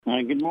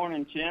Good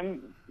morning,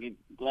 Tim.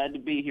 Glad to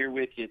be here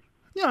with you.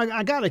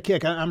 I got a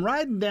kick. I'm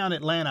riding down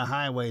Atlanta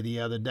Highway the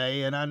other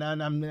day, and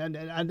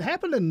I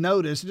happened to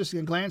notice, just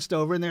glanced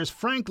over, and there's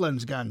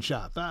Franklin's gun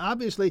shop.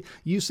 Obviously,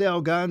 you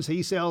sell guns,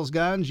 he sells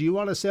guns. You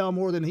want to sell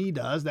more than he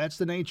does. That's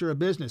the nature of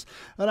business.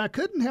 But I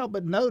couldn't help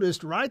but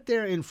notice right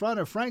there in front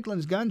of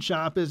Franklin's gun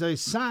shop is a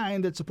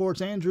sign that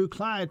supports Andrew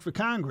Clyde for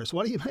Congress.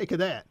 What do you make of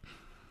that?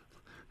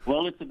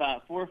 Well, it's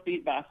about 4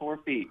 feet by 4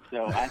 feet,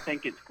 so I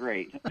think it's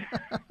great.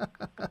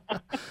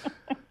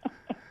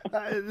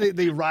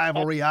 The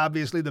rivalry,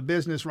 obviously, the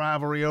business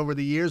rivalry over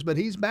the years, but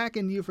he's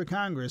backing you for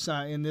Congress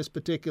in this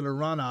particular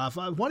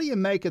runoff. What do you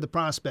make of the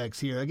prospects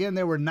here? Again,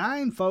 there were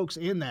 9 folks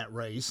in that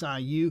race.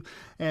 You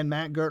and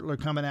Matt Gertler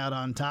coming out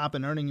on top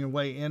and earning your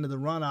way into the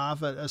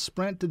runoff. A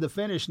sprint to the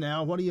finish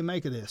now. What do you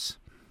make of this?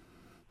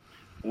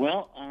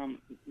 Well,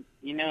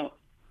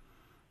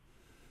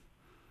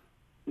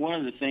 one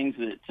of the things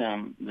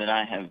that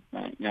I have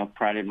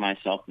prided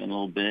myself in a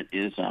little bit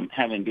is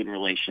having good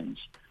relations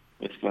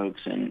with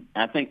folks, and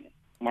I think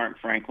Mark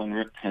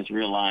Franklin has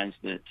realized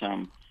that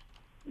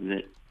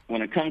that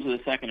when it comes to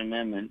the Second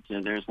Amendment,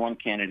 there's one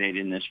candidate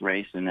in this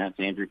race, and that's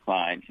Andrew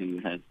Clyde, who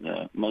has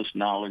the most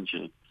knowledge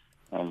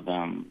of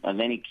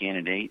any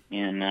candidate,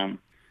 and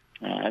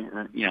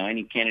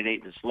any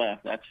candidate that's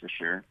left, that's for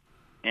sure.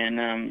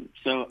 And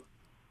so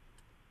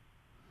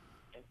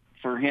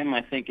for him,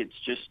 I think it's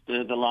just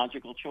the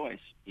logical choice,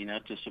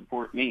 to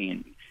support me,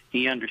 and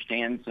he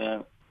understands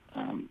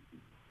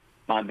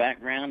my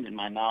background and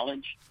my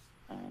knowledge.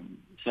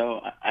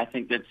 So I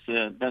think that's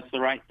the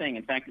right thing.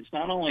 In fact, it's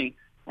not only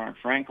Mark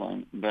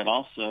Franklin, but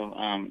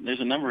also there's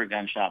a number of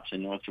gun shops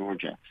in North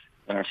Georgia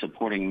that are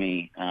supporting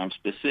me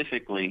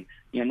specifically,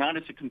 not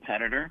as a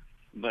competitor,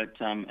 but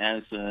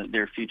as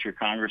their future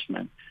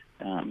congressman.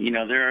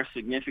 There are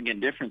significant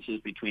differences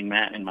between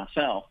Matt and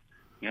myself.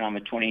 I'm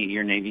a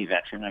 28-year Navy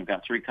veteran. I've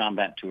got 3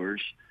 combat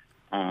tours,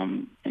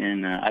 and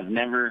I've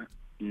never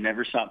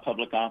sought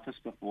public office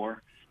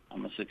before.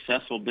 I'm a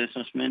successful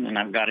businessman, and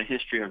I've got a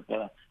history of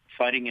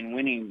fighting and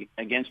winning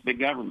against big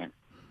government.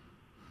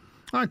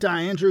 All right,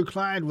 Andrew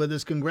Clyde with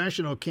his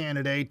congressional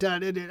candidate.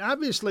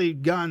 Obviously,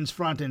 guns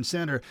front and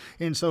center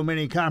in so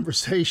many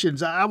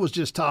conversations. I was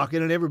just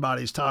talking, and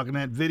everybody's talking.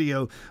 That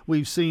video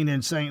we've seen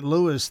in St.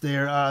 Louis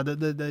there,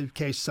 in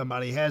case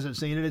somebody hasn't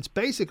seen it, it's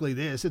basically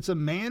this. It's a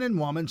man and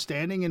woman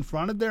standing in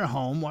front of their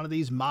home. One of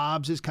these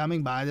mobs is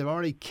coming by. They've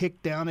already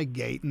kicked down a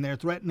gate, and they're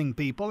threatening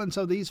people. And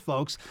so these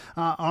folks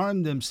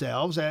arm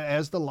themselves,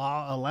 as the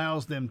law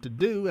allows them to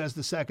do, as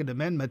the Second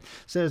Amendment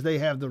says they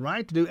have the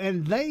right to do,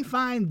 and they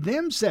find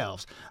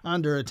themselves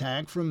under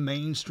attack from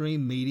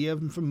mainstream media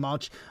and from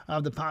much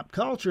of the pop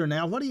culture.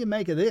 Now, what do you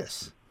make of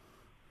this?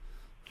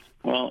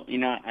 Well,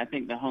 I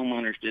think the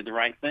homeowners did the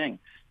right thing.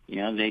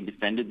 They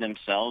defended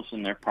themselves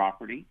and their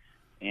property,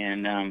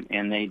 and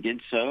they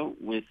did so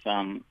with,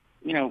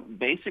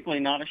 basically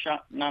not a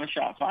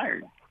shot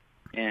fired.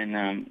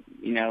 And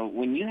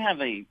when you have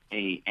a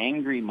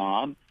angry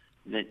mob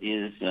that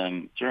is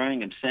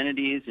throwing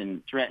obscenities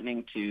and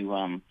threatening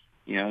to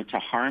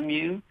harm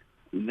you,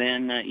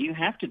 then you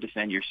have to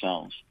defend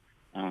yourselves.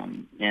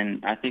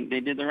 And I think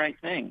they did the right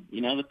thing.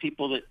 The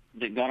people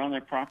that got on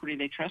their property,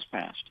 they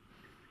trespassed.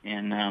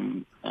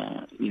 And,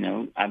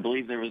 I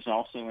believe there was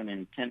also an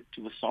intent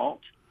to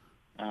assault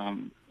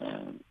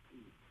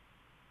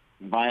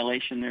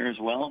violation there as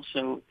well.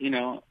 So,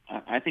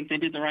 I think they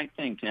did the right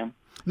thing, Tim.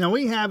 Now,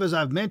 we have, as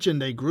I've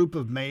mentioned, a group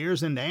of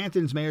mayors, and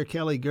Athens Mayor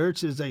Kelly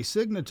Girtz is a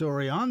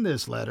signatory on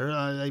this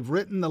letter. They've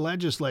written the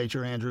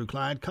legislature, Andrew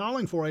Clyde,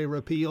 calling for a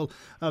repeal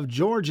of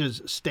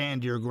Georgia's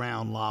Stand Your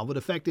Ground law, would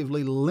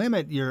effectively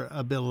limit your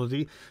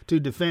ability to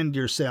defend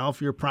yourself,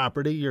 your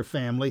property, your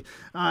family.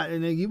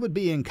 And you would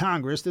be in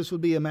Congress. This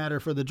would be a matter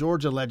for the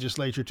Georgia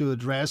legislature to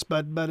address.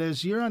 But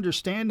as your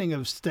understanding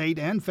of state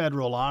and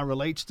federal law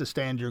relates to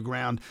Stand Your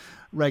Ground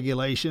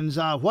regulations,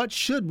 what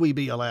should we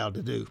be allowed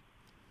to do?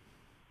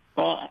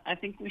 Well, I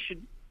think we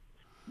should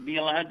be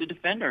allowed to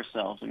defend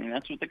ourselves. I mean,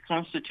 that's what the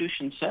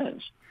Constitution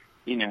says,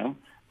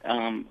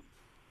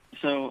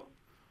 So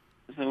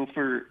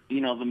for,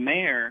 the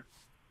mayor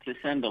to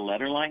send a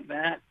letter like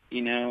that,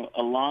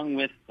 along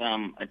with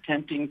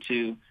attempting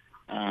to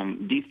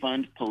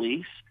defund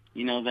police,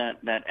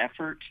 that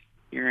effort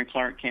here in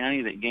Clark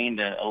County that gained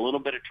a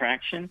little bit of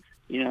traction,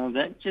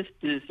 that just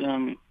is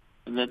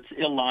that's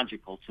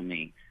illogical to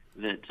me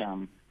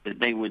that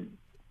they would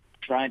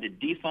try to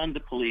defund the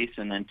police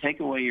and then take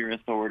away your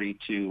authority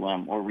to,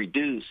 or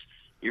reduce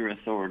your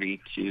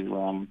authority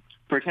to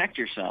protect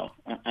yourself.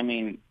 I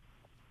mean,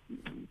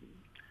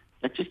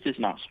 that just is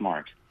not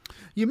smart.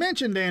 You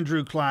mentioned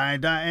Andrew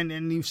Clyde,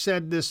 and you've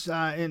said this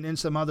in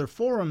some other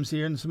forums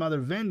here, in some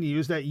other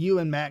venues, that you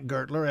and Matt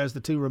Gertler, as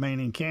the 2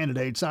 remaining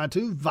candidates, are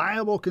 2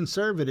 viable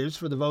conservatives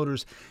for the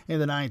voters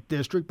in the 9th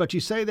District. But you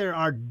say there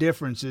are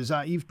differences.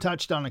 You've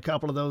touched on a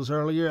couple of those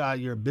earlier,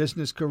 your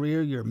business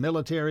career, your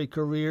military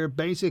career.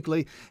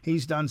 Basically,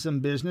 he's done some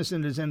business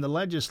and is in the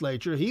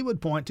legislature. He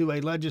would point to a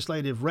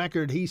legislative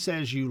record he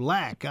says you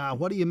lack.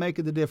 What do you make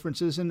of the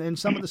differences and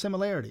some of the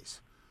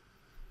similarities?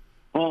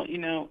 Well,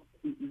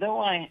 though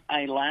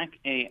I lack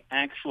a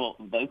actual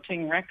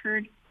voting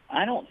record,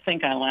 I don't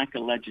think I lack a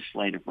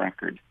legislative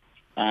record.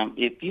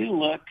 If you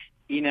look,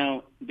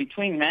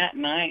 between Matt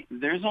and I,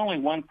 there's only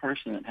one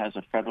person that has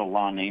a federal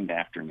law named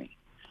after me.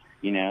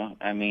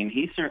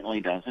 He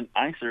certainly doesn't.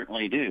 I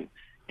certainly do.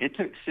 It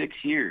took 6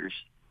 years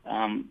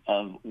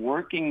of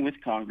working with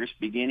Congress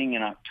beginning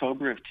in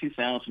October of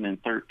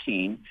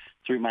 2013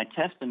 through my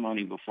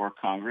testimony before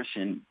Congress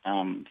in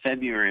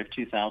February of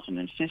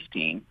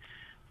 2015,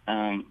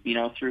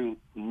 through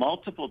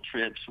multiple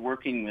trips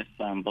working with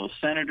both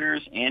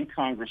senators and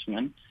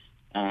congressmen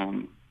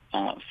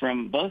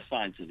from both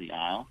sides of the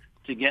aisle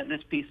to get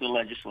this piece of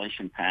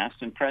legislation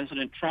passed. And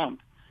President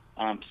Trump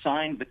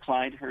signed the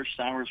Clyde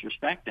Hirsch-Sowers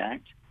Respect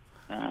Act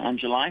on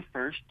July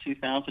 1st,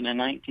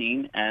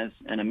 2019 as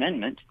an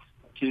amendment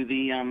to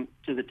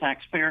the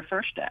Taxpayer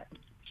First Act.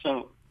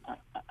 So,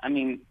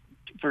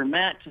 for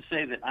Matt to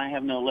say that I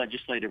have no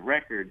legislative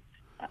record,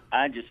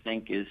 I just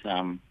think is,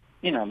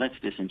 that's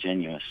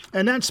disingenuous.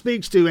 And that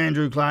speaks to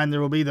Andrew Clyde.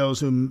 There will be those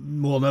who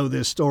will know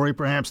this story,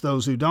 perhaps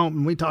those who don't.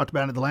 And we talked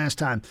about it the last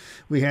time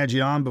we had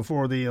you on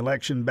before the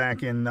election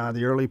back in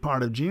the early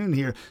part of June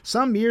here.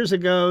 Some years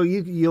ago,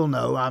 you'll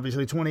know,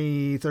 obviously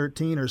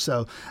 2013 or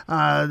so,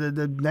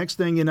 the next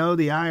thing you know,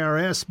 the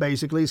IRS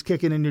basically is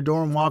kicking in your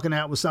door and walking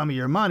out with some of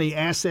your money.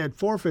 Asset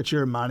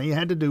forfeiture money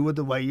had to do with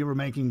the way you were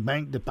making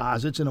bank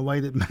deposits in a way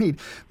that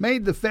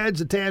made the feds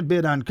a tad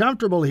bit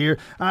uncomfortable here.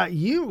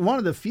 You one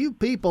of the few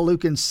people who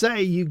can say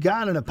you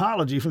got an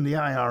apology from the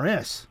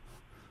IRS.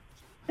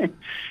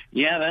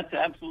 Yeah, that's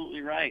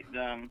absolutely right.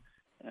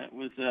 It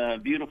was a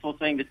beautiful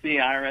thing to see.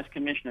 IRS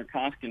Commissioner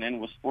Koskinen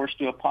was forced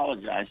to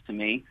apologize to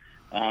me,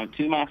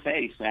 to my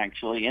face,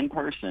 actually, in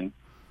person,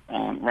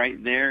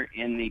 right there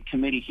in the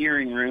committee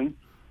hearing room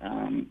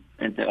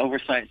at the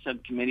Oversight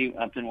Subcommittee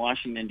up in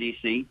Washington,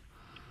 D.C.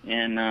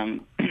 And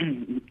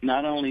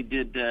not only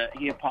did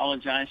he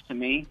apologize to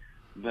me,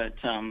 but,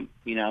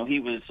 he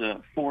was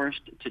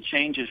forced to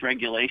change his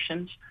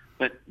regulations.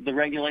 But the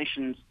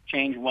regulations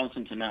change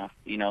wasn't enough,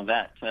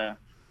 so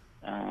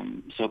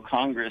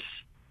Congress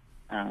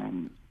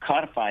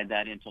codified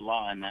that into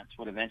law, and that's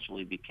what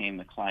eventually became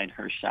the Clyde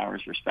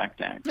Hirsch-Sowers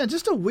Respect Act. Yeah,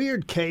 just a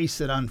weird case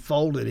that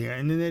unfolded here,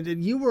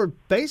 and you were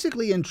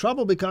basically in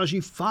trouble because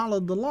you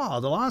followed the law.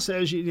 The law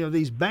says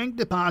these bank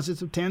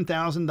deposits of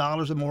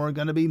 $10,000 or more are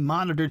going to be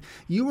monitored.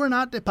 You were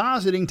not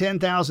depositing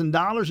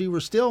 $10,000. You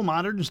were still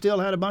monitored and still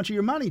had a bunch of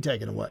your money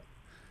taken away.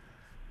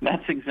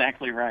 That's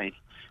exactly right.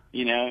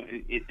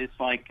 It's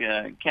like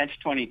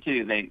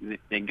catch-22.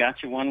 They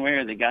got you one way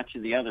or they got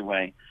you the other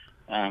way.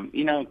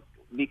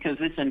 Because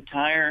this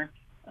entire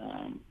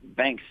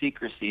Bank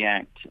Secrecy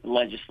Act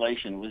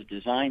legislation was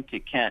designed to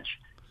catch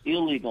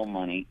illegal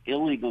money,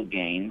 illegal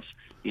gains,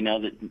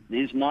 that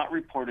is not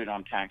reported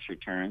on tax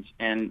returns,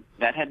 and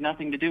that had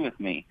nothing to do with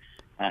me.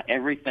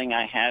 Everything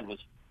I had was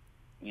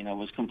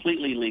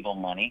completely legal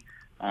money,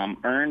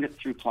 earned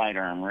through Clyde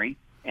Armory,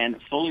 and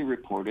fully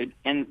reported.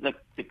 And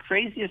the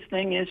craziest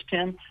thing is,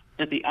 Tim,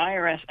 that the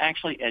IRS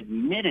actually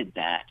admitted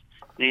that.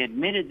 They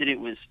admitted that it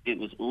was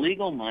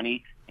legal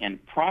money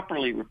and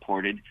properly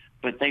reported,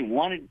 but they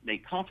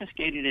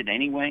confiscated it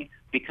anyway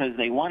because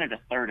they wanted a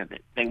third of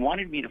it. They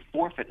wanted me to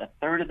forfeit a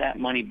third of that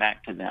money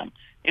back to them.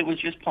 It was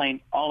just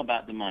plain all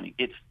about the money.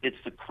 It's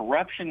the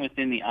corruption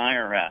within the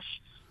IRS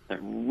that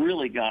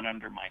really got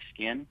under my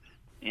skin,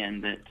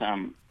 and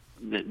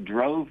that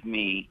drove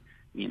me,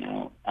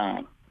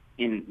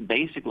 in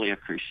basically a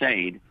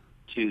crusade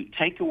to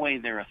take away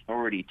their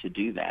authority to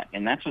do that.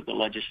 And that's what the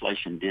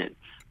legislation did.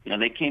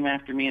 They came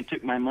after me and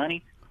took my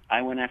money.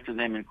 I went after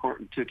them in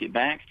court and took it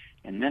back.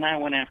 And then I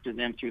went after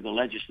them through the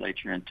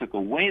legislature and took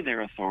away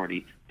their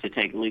authority to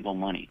take legal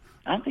money.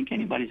 I don't think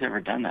anybody's ever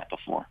done that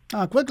before.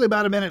 Quickly,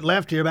 about a minute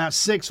left here, about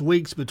 6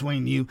 weeks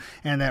between you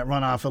and that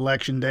runoff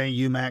election day,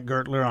 you, Matt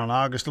Gertler, on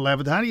August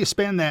 11th. How do you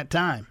spend that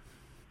time?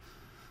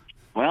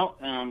 Well,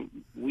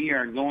 we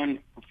are going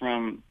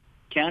from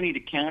county to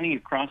county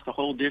across the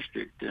whole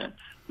district.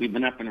 We've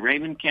been up in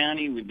Raven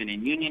County, we've been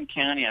in Union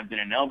County, I've been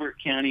in Elbert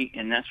County,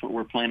 and that's what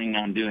we're planning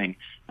on doing.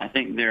 I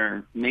think there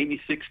are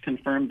maybe 6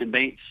 confirmed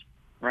debates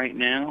right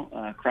now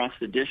across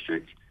the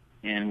district,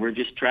 and we're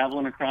just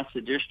traveling across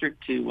the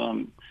district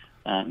to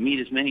meet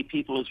as many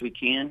people as we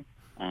can,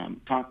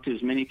 talk to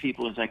as many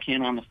people as I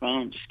can on the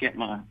phone, just get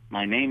my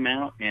name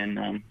out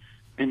and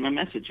my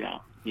message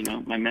out.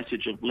 My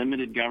message of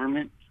limited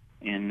government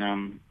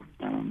and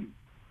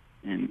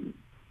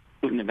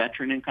putting a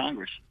veteran in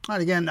Congress. All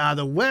right, again,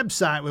 the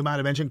website we might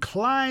have mentioned,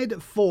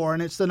 Clyde4,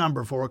 and it's the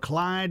number 4,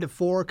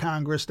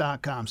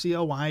 Clyde4Congress.com,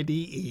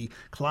 COYDE,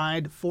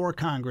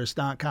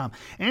 Clyde4Congress.com.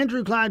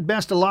 Andrew Clyde,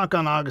 best of luck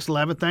on August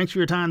 11th. Thanks for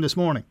your time this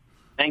morning.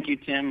 Thank you,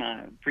 Tim.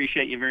 I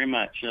appreciate you very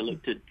much. I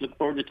look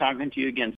forward to talking to you again